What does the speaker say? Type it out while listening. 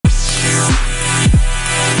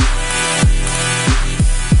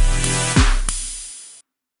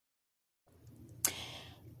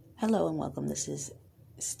Hello and welcome. This is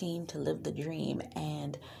STEAM to Live the Dream,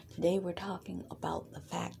 and today we're talking about the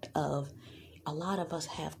fact of a lot of us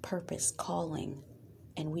have purpose, calling,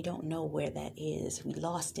 and we don't know where that is. We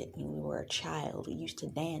lost it when we were a child. We used to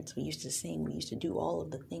dance, we used to sing, we used to do all of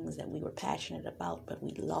the things that we were passionate about, but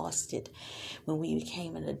we lost it when we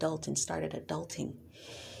became an adult and started adulting.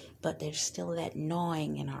 But there's still that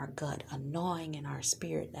gnawing in our gut, a gnawing in our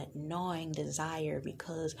spirit, that gnawing desire,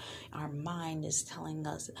 because our mind is telling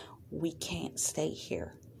us we can't stay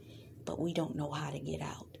here, but we don't know how to get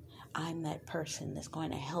out. I'm that person that's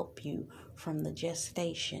going to help you from the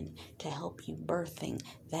gestation to help you birthing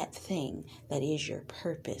that thing that is your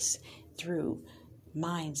purpose through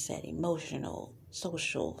mindset, emotional,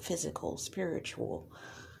 social, physical, spiritual,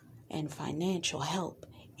 and financial help,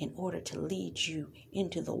 in order to lead you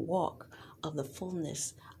into the walk of the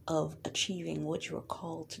fullness of achieving what you are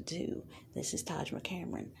called to do. This is Taj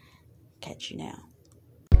McCameron. Catch you now.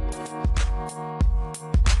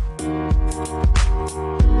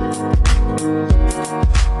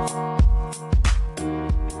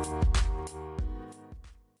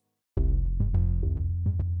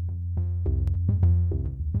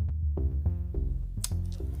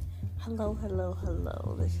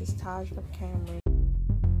 Hello. This is Taj McCameron.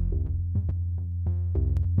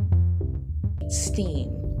 STEAM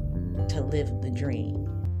to live the dream.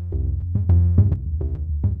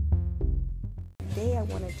 Today I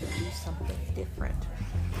wanted to do something different.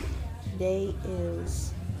 Today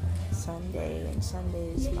is Sunday, and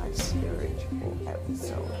Sunday is my spiritual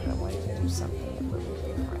episode. I wanted to do something a little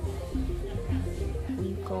different.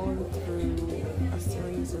 We've gone through a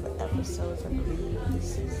series of episodes. I believe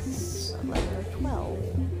this is 11 or 12,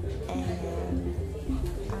 and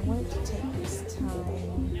I wanted to take this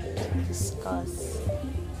time to discuss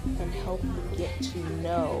and help you get to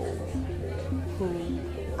know who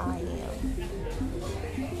I am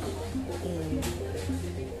in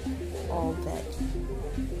all that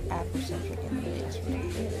Afrocentric Immigrants really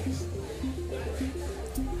is.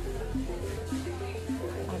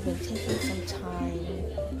 I've been taking some time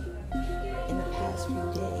in the past few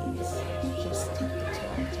days to just take the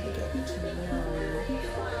time to get to know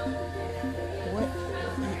what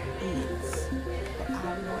it is that I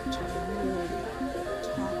want to really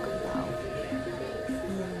talk about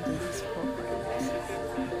in these programs.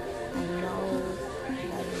 I know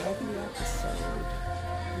that in every episode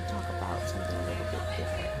we talk about something a little bit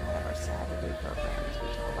different. We have our Saturday programs, we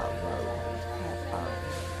talk about love. We have our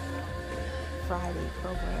Friday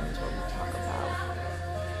programs where we talk about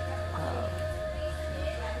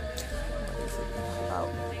we talk about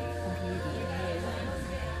beauty and hair and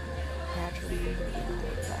natural beauty and all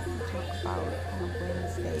of that. We talk about on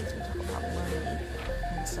Wednesdays, we talk about money.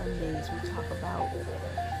 On Sundays, we talk about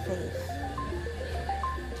faith.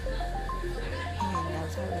 And I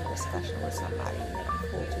was having a discussion with somebody. We had a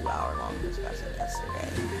full 2-hour-long discussion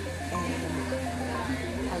yesterday. And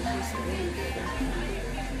I was just really thinking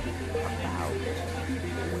about where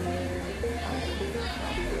I'm coming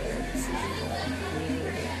from, where this is going,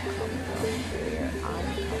 where I'm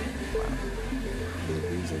coming from. The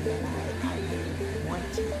reason that I really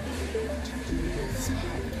wanted to do this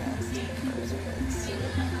podcast in the first place.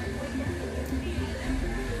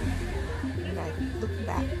 When I look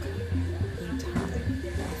back in time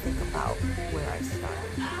and I think about where I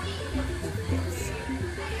started with this,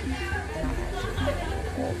 and I actually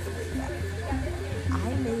have all the way back. I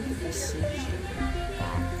made the decision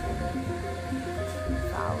back in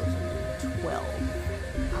 2012.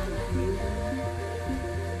 I really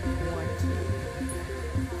wanted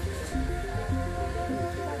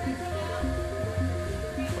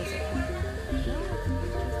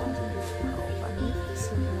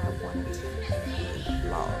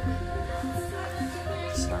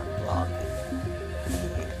start blogging, and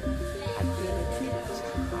I did an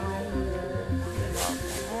entire blog.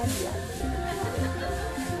 I had the idea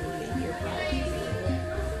maybe a year prior to it.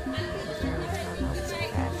 During the time I was a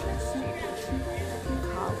fashion student in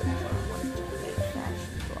college, I wanted to create a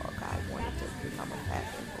fashion blog. I wanted to become a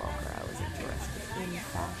fashion blogger. I was interested in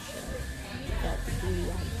fashion. To that degree,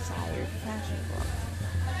 I desired fashion blogging.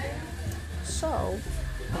 So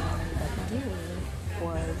what I ended up doing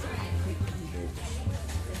was I created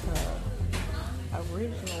the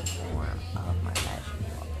original form of my fashion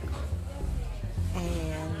blog,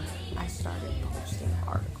 and I started posting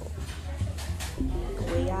articles. The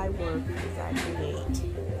way I work is I create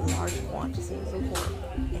large quantities of work,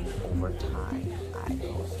 and over time I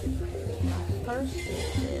post it. When I first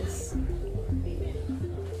did this,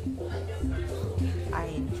 I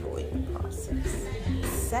enjoyed the process. The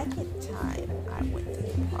second time I went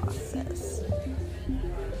through the process,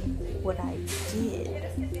 what I did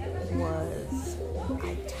was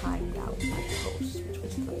I timed out my posts, which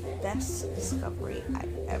was the best discovery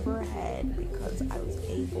I've ever had because I was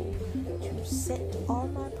able to set all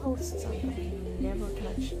my posts up and never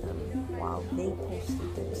touch them while they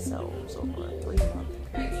posted themselves over a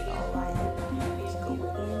 3-month period. All I had to do was go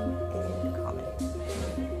in and comment.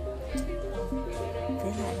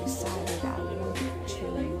 Then I decided I wanted to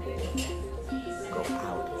go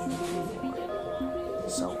out and do more.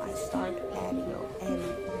 So I started adding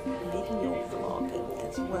video vlogging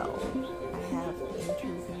as well. I have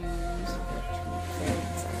interviews with 2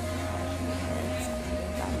 events, I have passion events,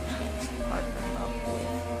 I got a chance to partner up with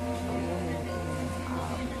a woman in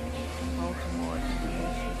Baltimore,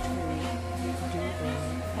 Indonesia to do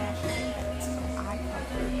fashion events. So I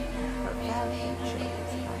covered her fashion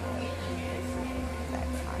shows. I have everything at that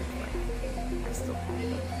time frame. I still have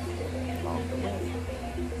them along the way.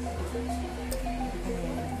 And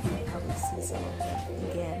you'll probably see some of them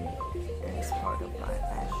again as part of my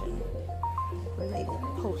fashion related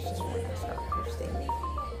posts when I start posting.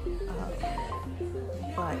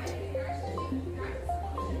 But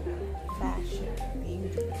fashion,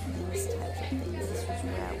 beauty, these types of things, this was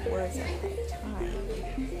where I was at that time.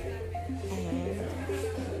 And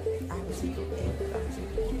I was able to do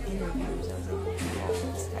interviews, I was able to do all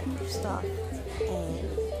this type of stuff. And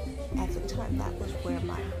at the time, that was where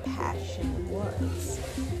my passion was.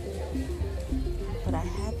 But I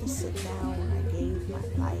had to sit down and I gave my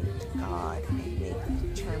life to God and make a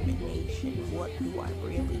determination. What do I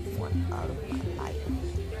really want out of my life?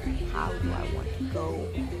 How do I want to go?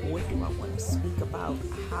 What do I want to speak about?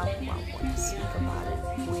 How do I want to speak about it?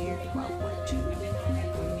 Where do I want to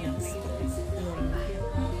bring these things in?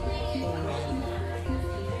 And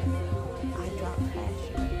I dropped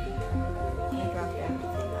passion. I dropped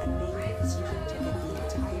everything. I made a decision to give the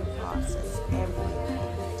entire process, everything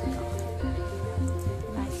to God.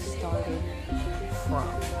 And I started from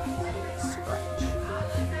scratch.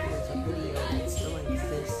 There's a video that still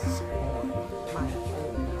exists on my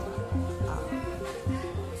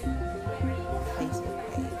Facebook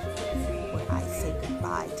page where I say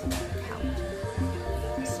goodbye to that account.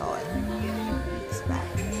 I saw it a few weeks back,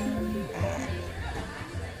 and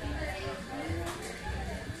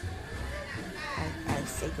I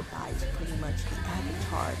say goodbye to pretty much the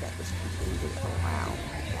avatar that was created around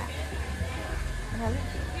that. And I love it.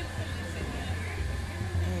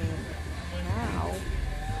 And now,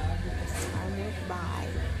 as time went by,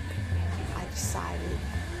 I decided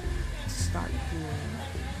to start doing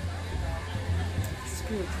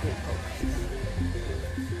spiritual posts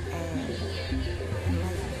and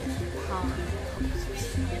enlightenment, empowerment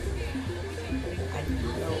posts. I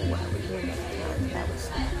didn't know what I was doing at the time. That was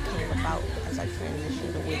came about as I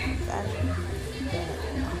transitioned away from fashion. That I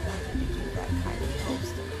wanted to do that kind of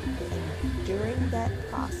post. And during that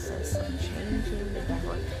process of changing the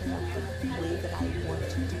direction of the way that I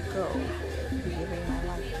wanted to go, giving my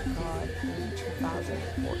life to God in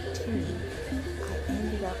 2014, I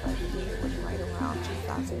ended up, I believe it was right around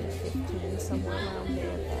 2015, somewhere around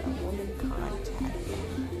there, that a woman contacted me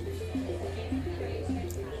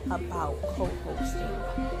about co-hosting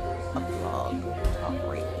a blog talk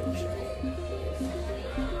radio show.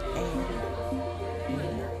 And we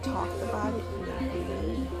talked about it, we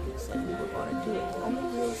agreed, we said we were going to do it. The only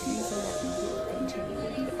real reason that we didn't continue, we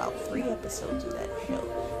did about 3 episodes of that show.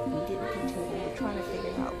 We didn't continue. We were trying to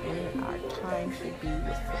figure out when our time should be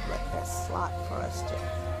with the best slot for us to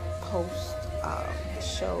post the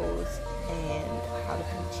shows and how to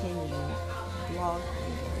continue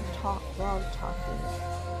blogging and blog talking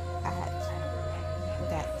at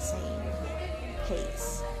that same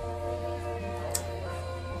pace.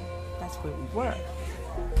 That's where we were.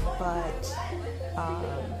 But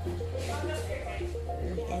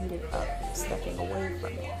we ended up stepping away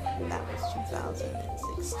from it. And that was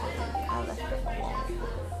 2016. I left it alone.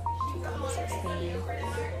 2016,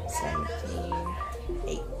 17,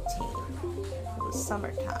 18. It was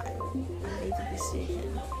summertime. I made the decision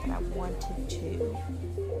that I wanted to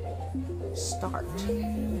start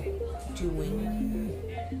doing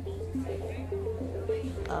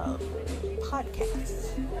podcasts.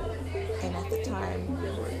 And at the time, we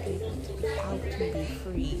were able to be out and be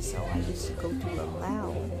free. So I used to go to a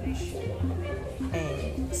lounge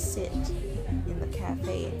and sit in the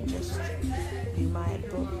cafe and just do my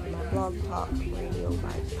blog talk radio,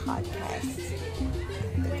 my podcasts.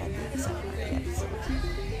 I think I did 7 or 8 episodes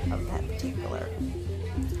of that particular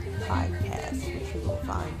podcast, which you will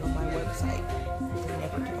find on my website. They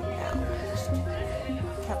never took them down. I just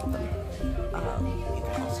kept them. You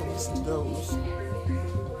can also listen to those.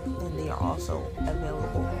 And they are also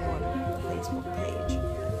available on the Facebook page.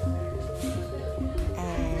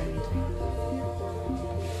 And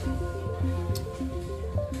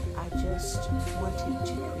I just wanted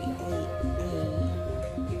to create a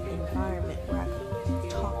environment where I could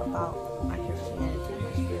talk about my Christianity,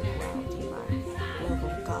 my spirituality, my love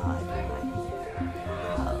of God,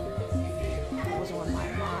 what was on my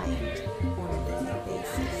mind on a daily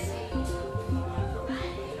basis,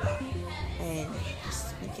 and just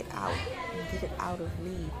speak it out and get it out of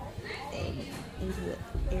me and into the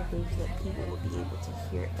airwaves that people would be able to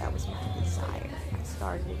hear it. That was my desire. I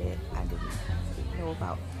started it. I didn't know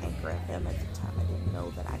about Anchor FM at the time. I didn't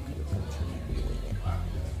know that I could continue doing it.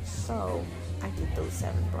 So I did those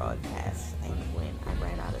 7 broadcasts, and when I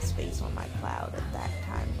ran out of space on my cloud at that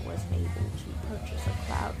time, I wasn't able to purchase a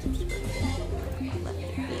cloud subscription. I left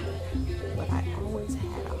it be. But I always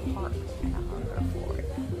had a heart and a hunger for it.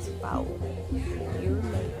 It was about a year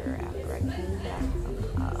later, after I came back from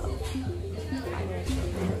financial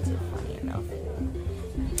narrative, funny enough,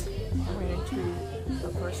 I ran into a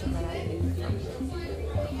person that I knew from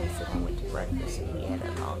the place that I went to breakfast, and we had a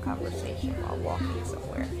long conversation while walking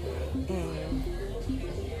somewhere. And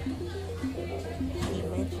he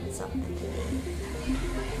mentioned something to me,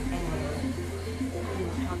 and we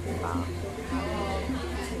were talking about how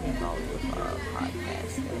he's been involved with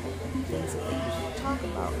podcasts and things that they usually talk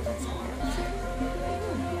about. And I said,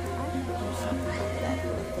 I could do something like that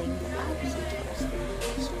for the thing that I was interested in.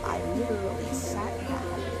 So I literally sat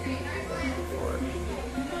down for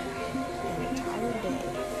an entire day.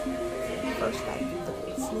 First I did the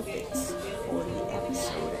snippets for the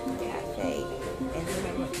episode at the cafe, and then I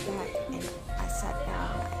went back and I sat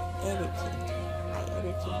down and I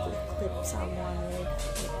edited the clips I wanted, went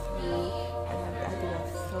through, and I did a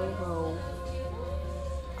thorough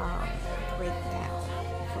breakdown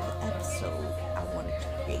for the episode I wanted to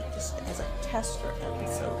create, just as a tester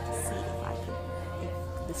episode to see if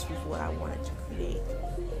this was what I wanted to create.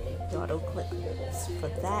 The auto clips for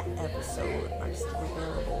that episode are still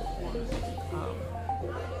available on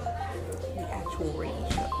the actual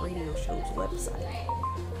radio show's website,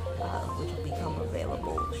 which will become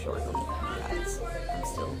available shortly, guys. I'm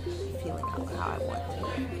still feeling out how I want to,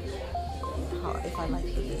 if I like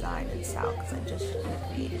the design and style, because I just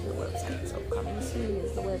created the website. So coming soon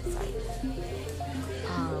is the website.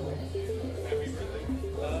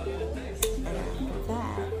 And after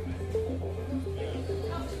that,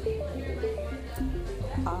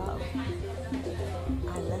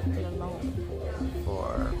 I left it alone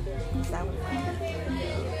because that was around the end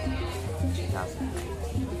of 2019.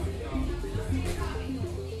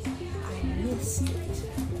 I missed it,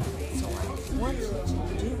 so I wanted to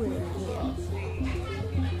do it again.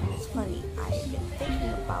 And it's funny, I had been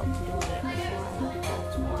thinking about doing it before I left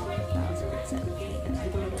Baltimore in 2017, and I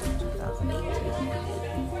did it in 2018,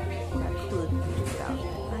 and I could in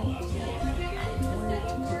 2019. I wanted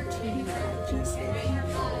to continue, but I just didn't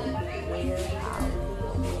know where, how,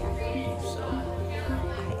 what way I could do so.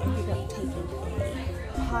 I ended up taking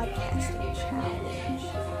a podcasting challenge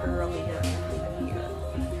earlier in the year,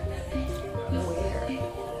 where I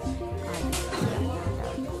found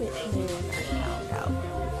out equipment, I found out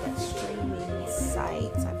that streaming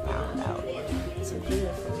sites, I found out some good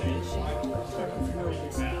information, I took a ton of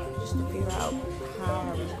notes just to figure out how I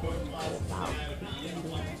was going to go about creating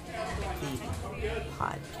the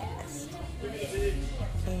podcast.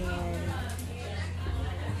 And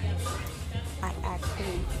I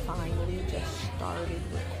actually finally just started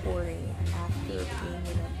recording after being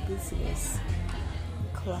in a business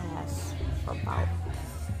class for about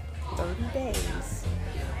 30 days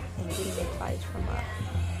and getting advice from a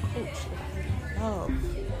coach that I love.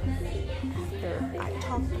 After I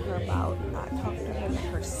talked to her and let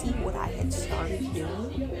her see what I had started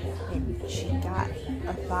doing, and she got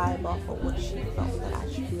a vibe off of what she felt that I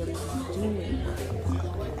should really be doing with the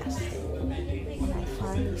podcast. And I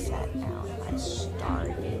finally sat down and I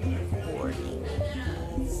started recording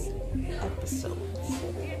these episodes.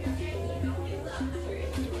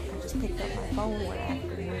 I just picked up my phone one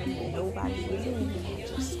afternoon and nobody was in, and I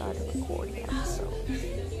just started recording episodes.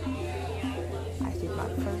 I did my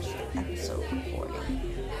first episode recording.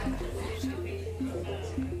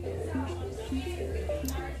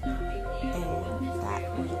 And that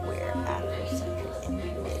was where Afrocentric in the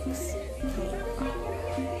Mix came from.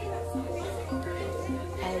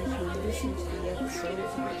 As you listen to the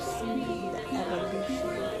episodes, you're seeing the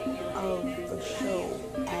evolution of the show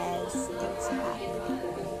as it's happening.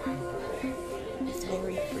 It's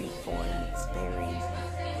very freeform,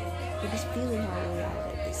 it is feeling our way out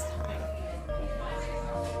at this time.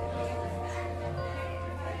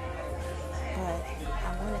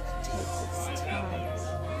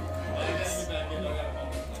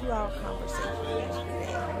 2-hour conversation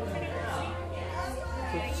yesterday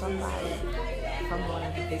with somebody from one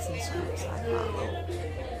of the business groups I follow.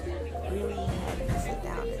 Really had me sit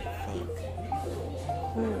down and think,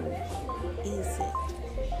 who is it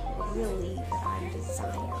really that I'm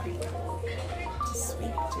desiring to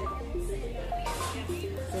speak to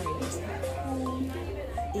during this time?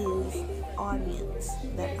 Who is audience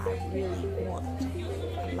that I really want?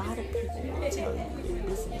 A lot of people will tell you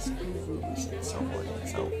business gurus and so on and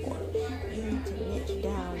so forth. You need to niche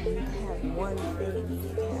down. You need to have one thing. You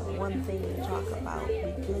need to have one thing to talk about. Be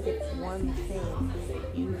good at one thing.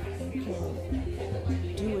 You can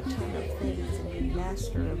do a ton of things and be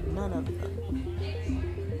master of none of them.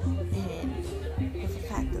 And the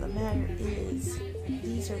fact of the matter is,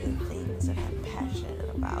 these are the things that I'm passionate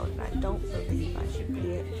about, and I don't believe I should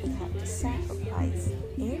have to sacrifice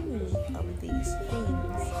any of these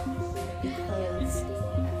things because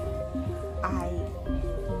I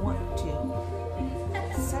want to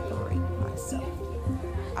separate myself.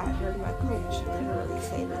 I heard my coach literally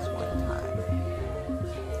say this one time,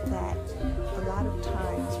 that a lot of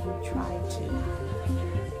times we try to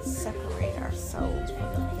separate ourselves from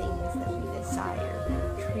the things that we desire. We're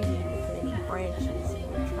a tree with many branches, and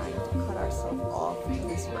we're trying to cut ourselves off from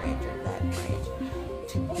this branch or that branch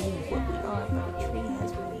to be what we are. But a tree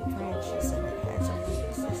has many branches and it has a root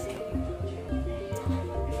system.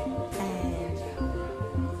 And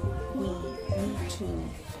we need to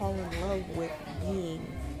fall in love with being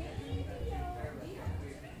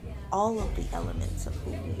all of the elements of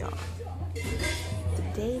who we are. The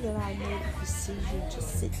day that I made the decision to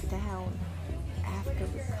sit down after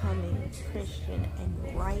becoming Christian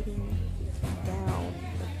and writing down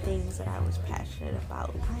the things that I was passionate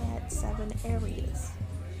about, I had 7 areas.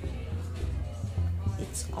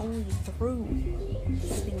 It's only through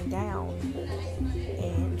sitting down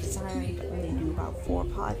and deciding to only do about 4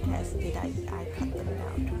 podcasts did I cut them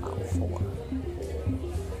down to about 4.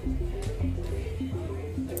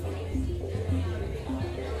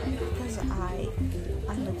 Because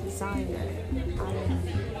I'm a designer, I am an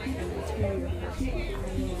interior person, I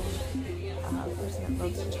am a person that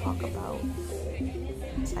loves to talk about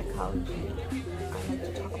psychology, I like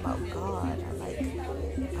to talk about God, I like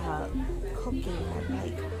cooking, I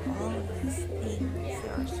like all of these things.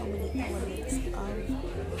 There are so many elements of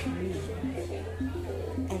me,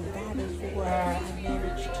 and that is what I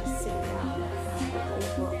managed to sit down and have an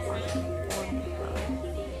overarching formula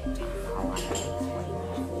to how I can explain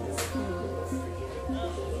each of these things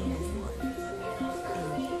in one.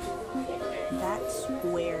 And that's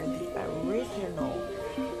where the original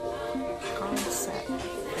concept of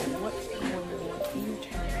what's going on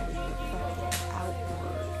internally reflected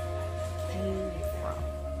outward came from.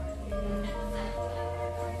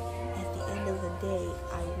 At the end of the day,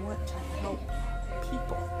 I want to help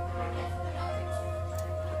people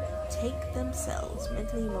take themselves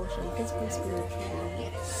mentally, emotionally, physically, spiritually,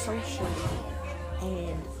 socially,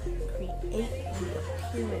 and create the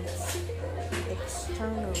appearance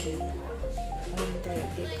externally on their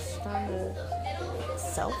external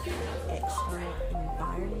self, external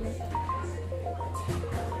environment,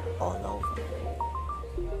 all over,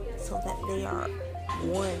 so that they are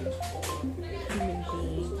one human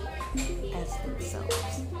being as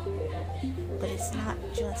themselves. But it's not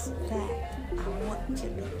just that. I want to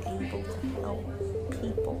be able to help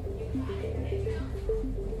people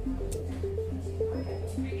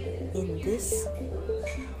in this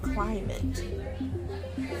climate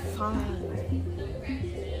find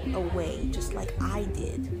a way, just like I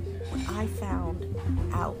did when I found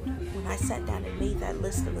out, when I sat down and made that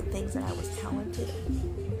list of the things that I was talented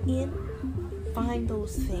in. Find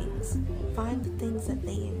those things. Find the things that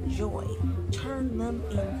they enjoy. Turn them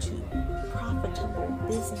into profitable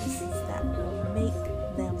businesses that will make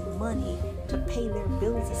them money to pay their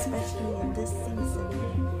bills, especially in this season,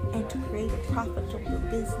 and to create a profitable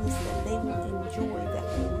business that they will enjoy, that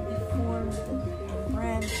will reform them and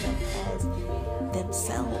brand them as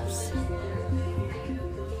themselves.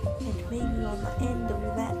 And maybe on the end of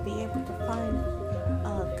that, be able to find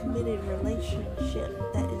a committed relationship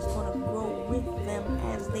that is going to grow with them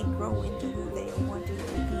as they grow into who they are wanting to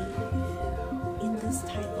be in this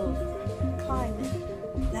type of climate.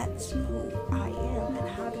 That's who I am, and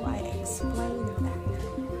how do I explain that?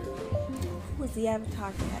 Who is the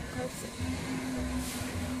avatar for that person?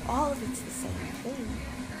 All of it's the same thing.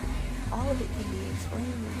 All of it can be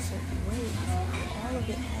explained in certain ways. All of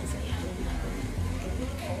it has a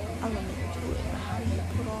element to it. But how do you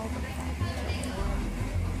put all of that into one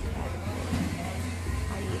category?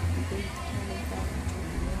 How do you create all of that into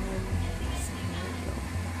one scenario?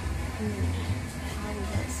 How is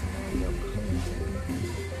that scenario coming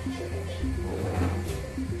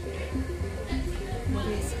What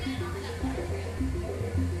is it?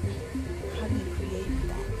 How do you create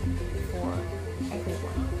that for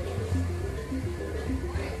everyone?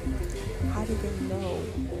 How do they know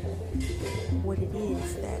what it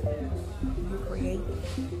is that you're creating?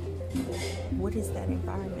 What is that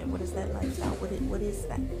environment? What is that lifestyle? What is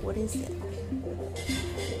that? What is it?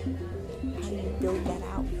 How do you build that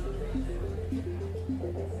out?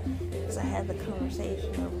 Because I had the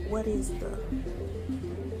conversation of what is the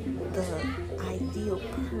ideal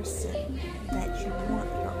person that you want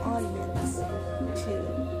your audience to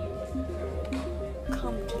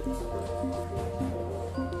come to.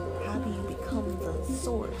 How do you become the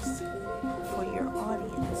source for your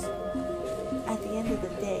audience? At the end of the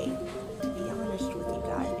day, to be honest with you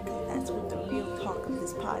guys, because that's what the real talk of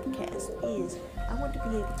this podcast is, I want to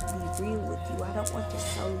be able to be real with you. I don't want to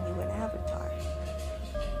sell you an avatar.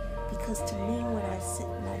 Because to me, when I sit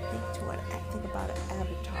and I think about an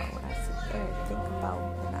avatar, when I sit there and think about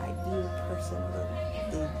an ideal person,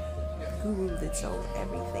 the guru that's over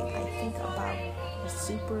everything, I think about a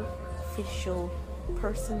superficial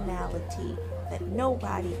personality that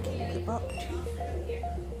nobody can live up to.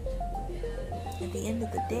 At the end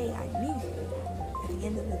of the day, I'm me. At the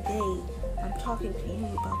end of the day, I'm talking to you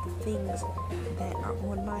about the things that are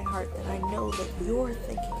on my heart that I know that you're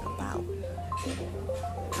thinking about.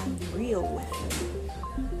 I'm real with you.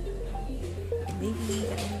 And maybe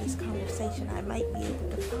even in this conversation, I might be able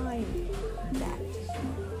to find that.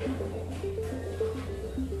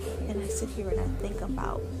 And I sit here and I think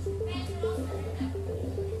about,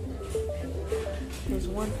 there's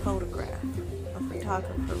one photograph a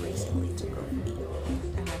photographer recently took of me,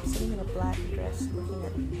 and I'm sitting in a black dress looking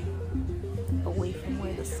at away from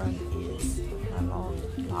where the sun is, with my long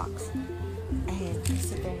locks, and I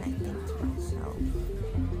sit there and I think to myself,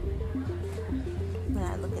 when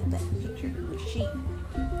I look at that picture, who is she?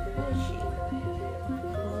 Who is she?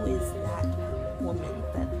 Who is that woman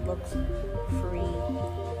that looks free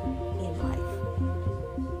in life?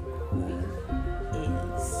 Who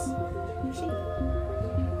is she?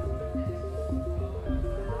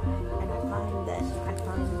 I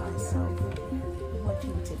find myself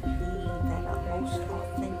wanting to be that most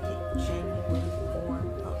authentic, genuine form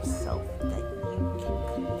of self that you can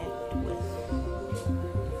connect with.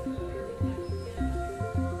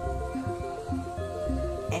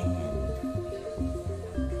 And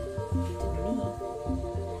to me,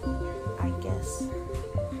 I guess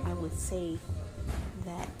I would say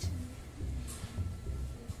that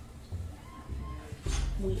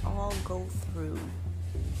we all go through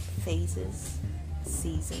phases,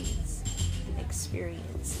 seasons, and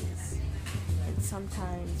experiences. And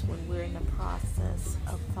sometimes when we're in the process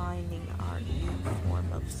of finding our new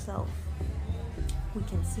form of self, we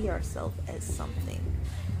can see ourselves as something,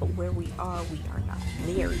 but where we are not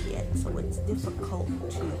there yet. So it's difficult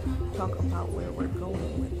to talk about where we're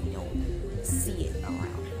going when we don't see it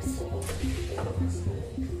around us.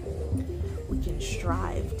 We can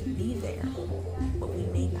strive to be there, but we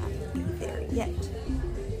may not be there yet.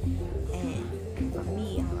 And for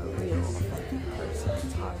me, I'm a real authentic person.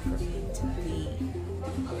 It's hard for me to pretend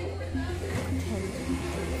to be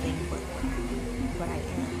anything but what I am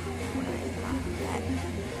when I am not that.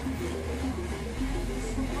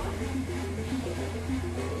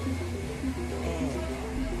 And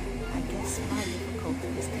I guess my difficulty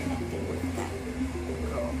is connecting with that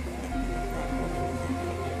girl, connecting with that woman,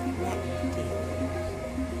 connecting.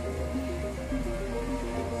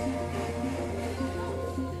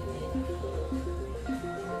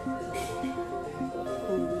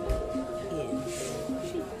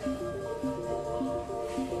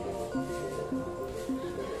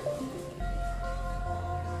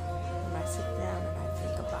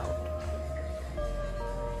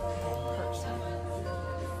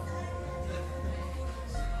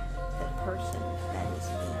 Person that is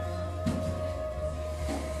me,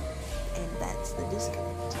 and that's the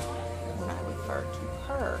disconnect. When I refer to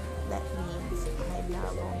her, that means I'm no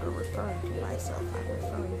longer referring to myself. I'm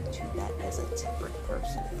referring to that as a separate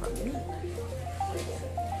person from me,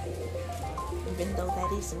 even though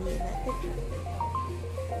that is me in that picture.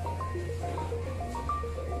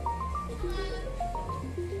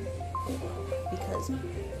 Because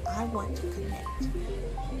I want to connect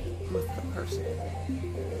with the person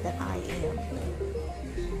that I am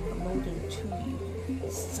promoting to you,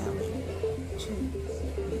 selling to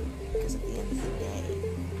you. Because at the end of the day,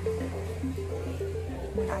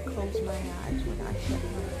 when I close my eyes, when I shut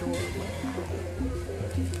my door, when I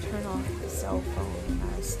turn off the cell phone, when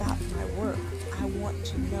I stop my work, I want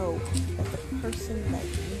to know that the person that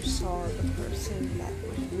you saw, the person that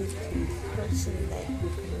was with you, the person that you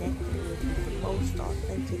connected with, is the most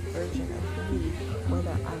authentic version of me,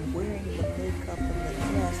 whether I'm wearing the makeup and the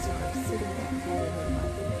dress or I'm sitting at home in my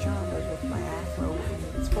pajamas with my afro in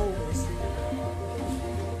its fullness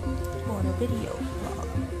on a video blog.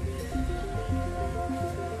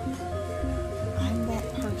 I'm that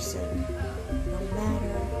person, no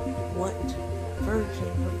matter what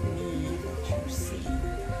version of me that you see.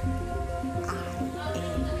 I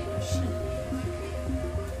am she.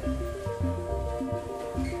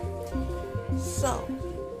 So,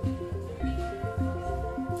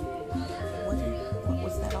 what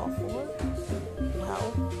was that all for? Well,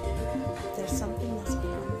 there's something that's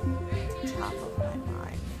been on the top of my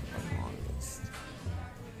mind for the longest,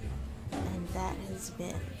 and that has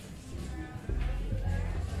been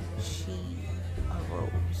she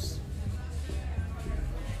arose.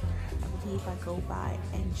 I believe I go by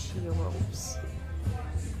and she arose.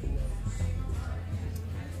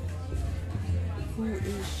 Who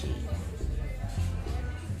is she?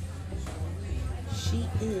 She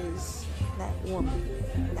is that woman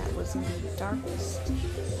that was in the darkest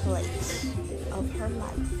place of her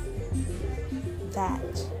life, that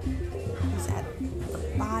is at the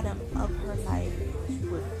bottom of her life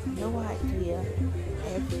with no idea.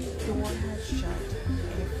 Every door has shut,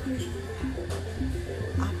 every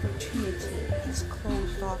opportunity is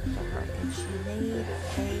closed off to her, and she made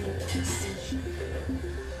a decision.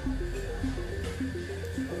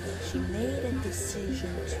 She made a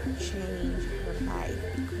decision to change her life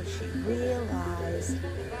because she realized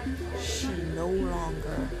she no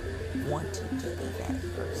longer wanted to be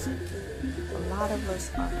that person. A lot of us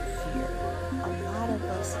are here. A lot of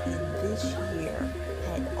us in this year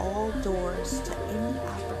had all doors to any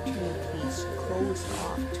opportunities closed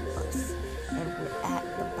off to us, and we're at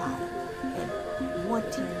the bottom and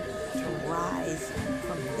wanting to rise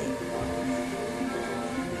from there.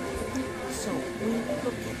 So when you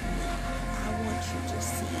look at me, I want you to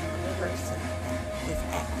see a person that is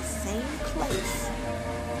at the same place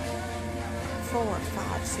 4,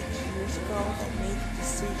 5, 6 years ago that made the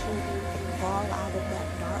decision to crawl out of that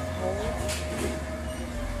dark hole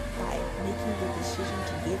by making the decision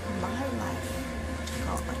to give my life to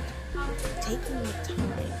God, taking the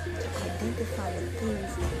time to identify the things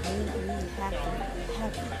that made me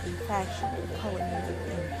happy in fashion, in culinary,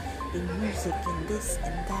 in music, in this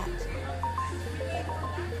and that,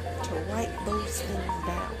 to write those things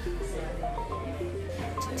down,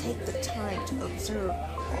 to take the time to observe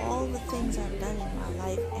all the things I've done in my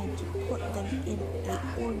life and to put them in an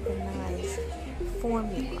organized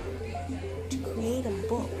formula, to create a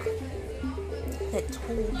book that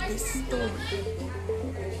told this story,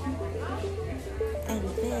 and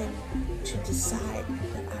then to decide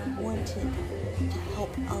that I wanted to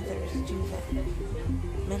help others do that,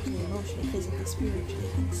 mentally, emotionally, physically, spiritually,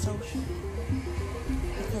 and socially,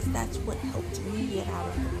 because that's what helped me get out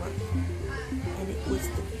of the work. And it was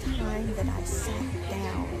the time that I sat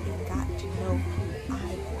down and got to know who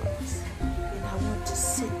I was. And I want to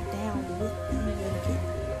sit down with you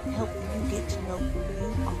and help you get to know who you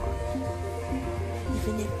are.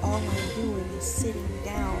 Even if all I'm doing is sitting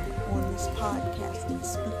down on this podcast and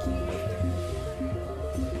speaking with you,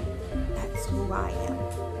 that's who I am.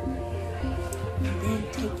 And then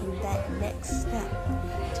taking that next step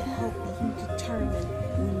to help you determine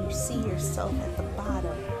when you see yourself at the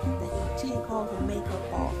bottom, that you take all the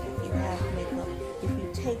makeup off if you have makeup, if you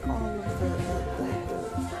take all of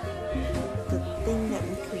the thing that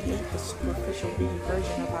we create, the superficial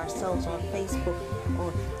version of ourselves on Facebook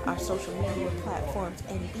or our social media platforms,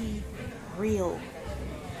 and be real.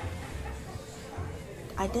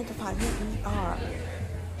 Identify who we are.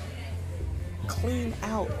 Clean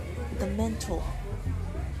out the mental.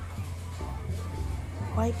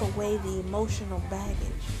 Wipe away the emotional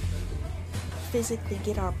baggage. Physically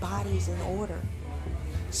get our bodies in order.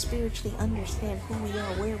 Spiritually understand who we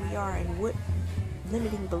are, where we are, and what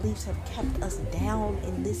limiting beliefs have kept us down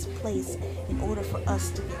in this place in order for us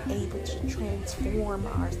to be able to transform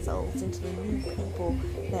ourselves into the new people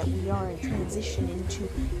that we are and transition into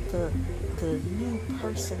the new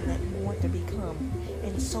person that we want to become,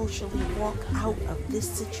 and socially walk out of this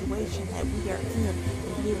situation that we are in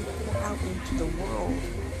and be able to pour out into the world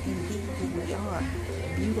and be who we are,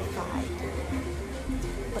 beautified,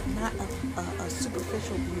 but not a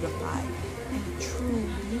superficial beautified, a true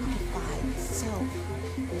beautified self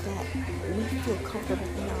that we feel comfortable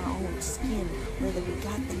in our own skin, whether we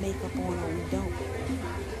got the makeup on or we don't.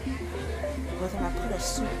 Whether I put a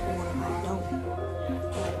suit on or I don't.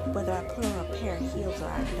 Whether I put on a pair of heels or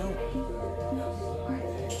I don't.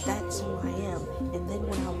 That's who I am. And then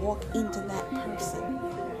when I walk into that person,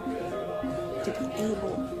 to be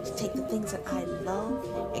able to take the things that I love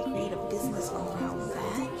and create a business around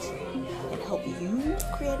that, and help you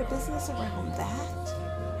create a business around that,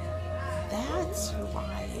 that's who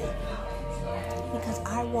I am. Because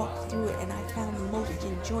I walked through it and I found the most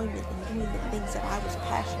enjoyment in doing the things that I was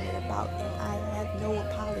passionate about, and I have no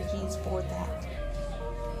apologies for that.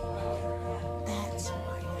 That's who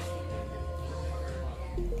I am.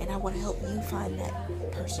 And I want to help you find that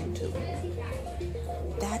person too.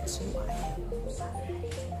 That's who I am.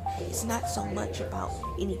 It's not so much about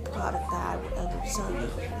any product that I would ever sell you.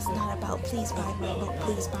 It's not about please buy my book,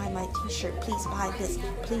 please buy my t-shirt, please buy this,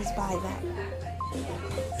 please buy that.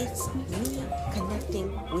 It's me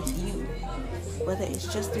connecting with you, whether it's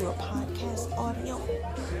just through a podcast audio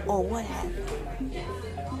or what have you.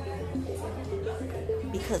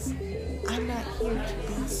 Because I'm not here to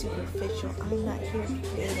be superficial. I'm not here to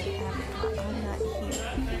create an avatar. I'm not here.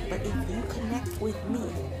 But if you connect with me,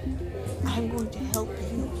 I'm going to help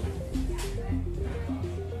you.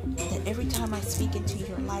 That every time I speak into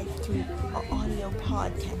your life through an audio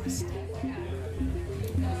podcast,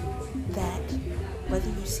 that whether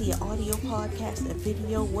you see an audio podcast, a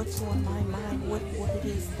video, what's on my mind, what it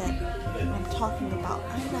is that I'm talking about,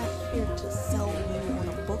 I'm not here to sell you on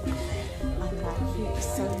a book. I'm not here to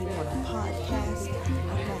sell you on a podcast.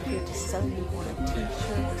 I'm not here to sell you on a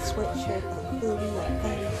t-shirt, a sweatshirt, a hoodie, a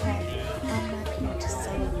fanny pack. I'm not here to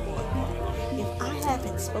sell you on that. If I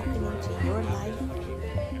haven't spoken into your life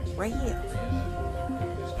right here,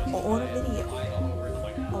 or on a video,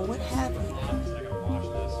 or what have you,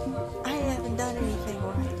 I haven't done anything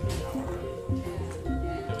right.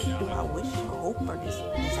 Do I wish or hope or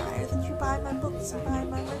desire that you buy my books and buy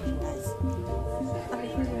my merchandise? I'm a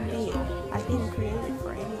human being. I didn't create it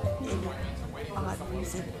for any odd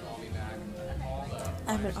reason.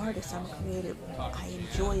 I'm an artist. I'm creative. I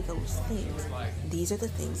enjoy those things. These are the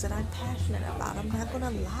things that I'm passionate about. I'm not going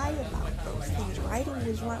to lie about those things. Writing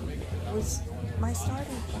was my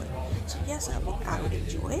starting point. So yes, I would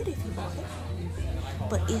enjoy it if you bought it.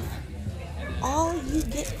 But if all you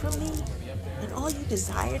get from me and all you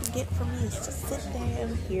desire to get from me is to sit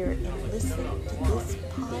down here and listen to this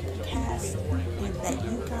podcast, and that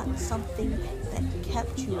you got something that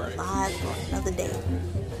kept you alive for another day,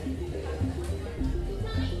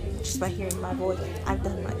 just by hearing my voice, I've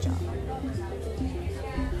done my job.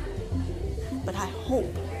 But I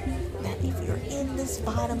hope that if you're in this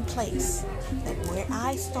bottom place, that where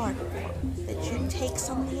I started from, that you take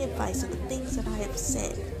some of the advice of the things that I have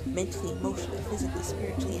said, mentally, emotionally, physically,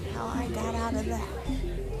 spiritually, and how I got out of that,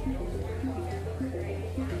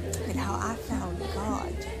 and how I found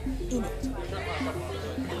God in it,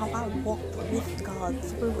 and how I walked with God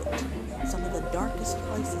through it, some of the darkest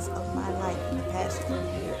places of my life in the past 3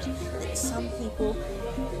 years, that some people,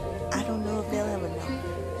 I don't know if they'll ever know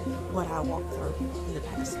what I walked through in the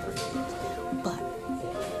past 3 years. But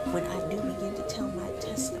when I do begin to tell my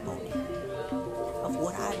testimony of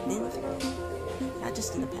what I've been through, not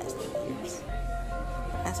just in the past 3 years,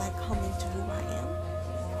 but as I come into who I am,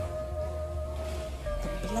 the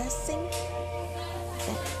blessing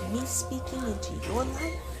that me speaking into your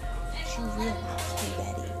life, that you realize who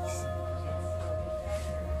that is,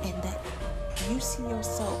 and that you see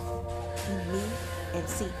yourself in me and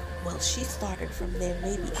see, well, she started from there,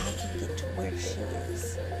 maybe I can get to where she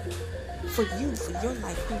is. For you, for your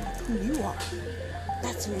life, who you are.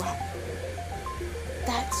 That's who I am.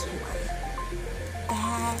 That's who I am.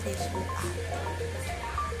 That is who I am.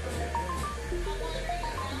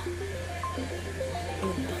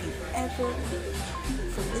 And if you ever,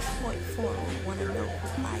 from this point forward, want to know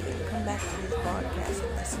who I am, come back to this broadcast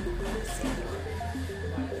and listen to what I say.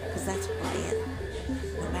 Because that's who I am.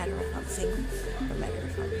 No matter if I'm single, no matter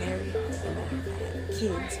if I'm married, no matter if I have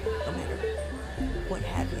kids, no matter what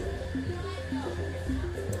have you,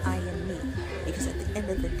 I am me. Because at the end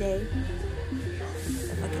of the day,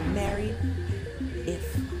 if I get married, if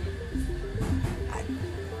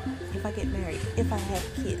I get married, if I have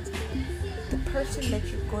kids, the person that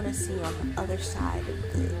you're going to see on the other side of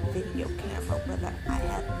the video camera, whether I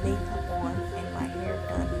have makeup on and my hair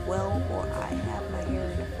done well, or I have my hair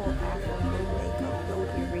in a full afro, no makeup, no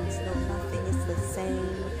earrings, no nothing, it's the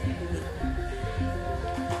same me.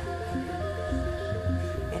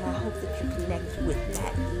 And I hope that you connect with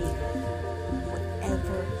that me,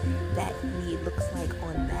 whatever that me looks like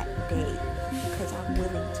on that day, because I'm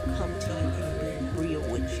willing to come to you and be real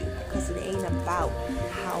with you, because it ain't about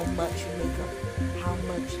how much makeup, how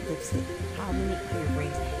much lipstick, how many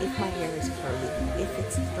earrings, if my hair is curly, if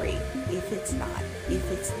it's straight, if it's not,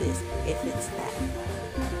 if it's this, if it's that.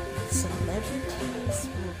 Celebrities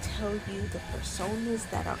will tell you the personas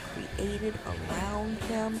that are created around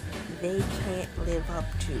them they can't live up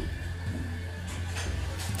to.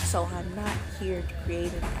 So I'm not here to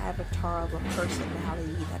create an avatar of a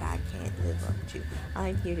personality that I can't live up to.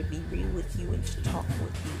 I'm here to be real with you and to talk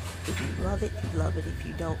with you. If you love it, you love it. If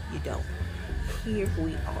you don't, you don't. Here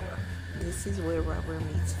we are. This is where rubber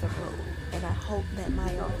meets the road. And I hope that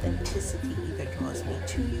my authenticity either draws me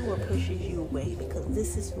to you or pushes you away, because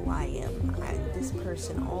this is who I am. I'm this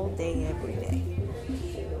person all day, every day.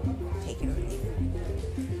 Take it or leave it.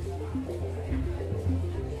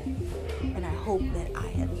 And I hope that I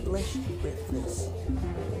have blessed you with this,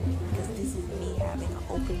 because this is me having an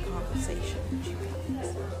open conversation with you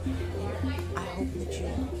guys. And I hope that you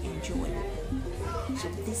enjoy it. So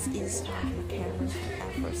this is Talking Cameron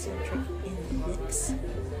from Afrocentric in the Mix.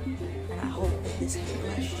 And I hope that this has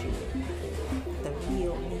blessed you. The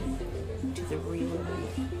real me to the real you.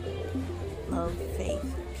 Love,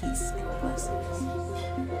 faith, peace, and blessings.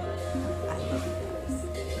 I love you guys.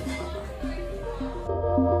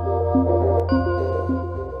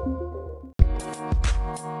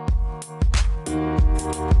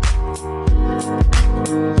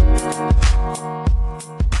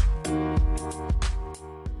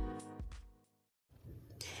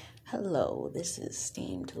 Hello, this is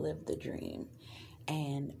Steam to Live the Dream,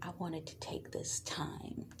 and I wanted to take this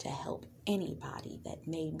time to help anybody that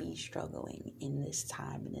may be struggling in this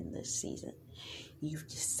time and in this season. You've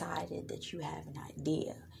decided that you have an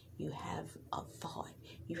idea, you have a thought,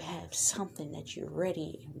 you have something that you're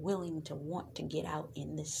ready and willing to want to get out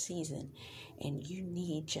in this season, and you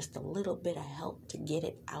need just a little bit of help to get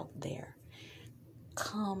it out there.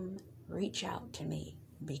 Come reach out to me,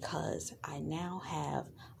 because I now have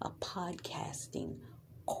a podcasting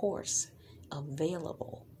course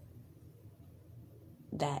available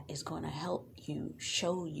that is going to help you,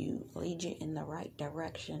 show you, lead you in the right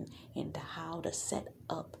direction into how to set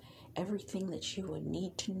up everything that you would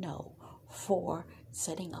need to know for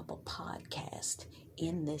setting up a podcast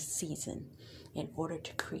in this season in order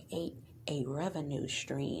to create a revenue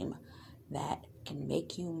stream that can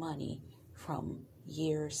make you money from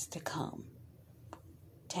years to come.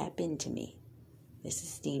 Tap into me. This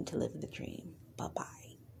is Steam to Live the Dream. Bye-bye.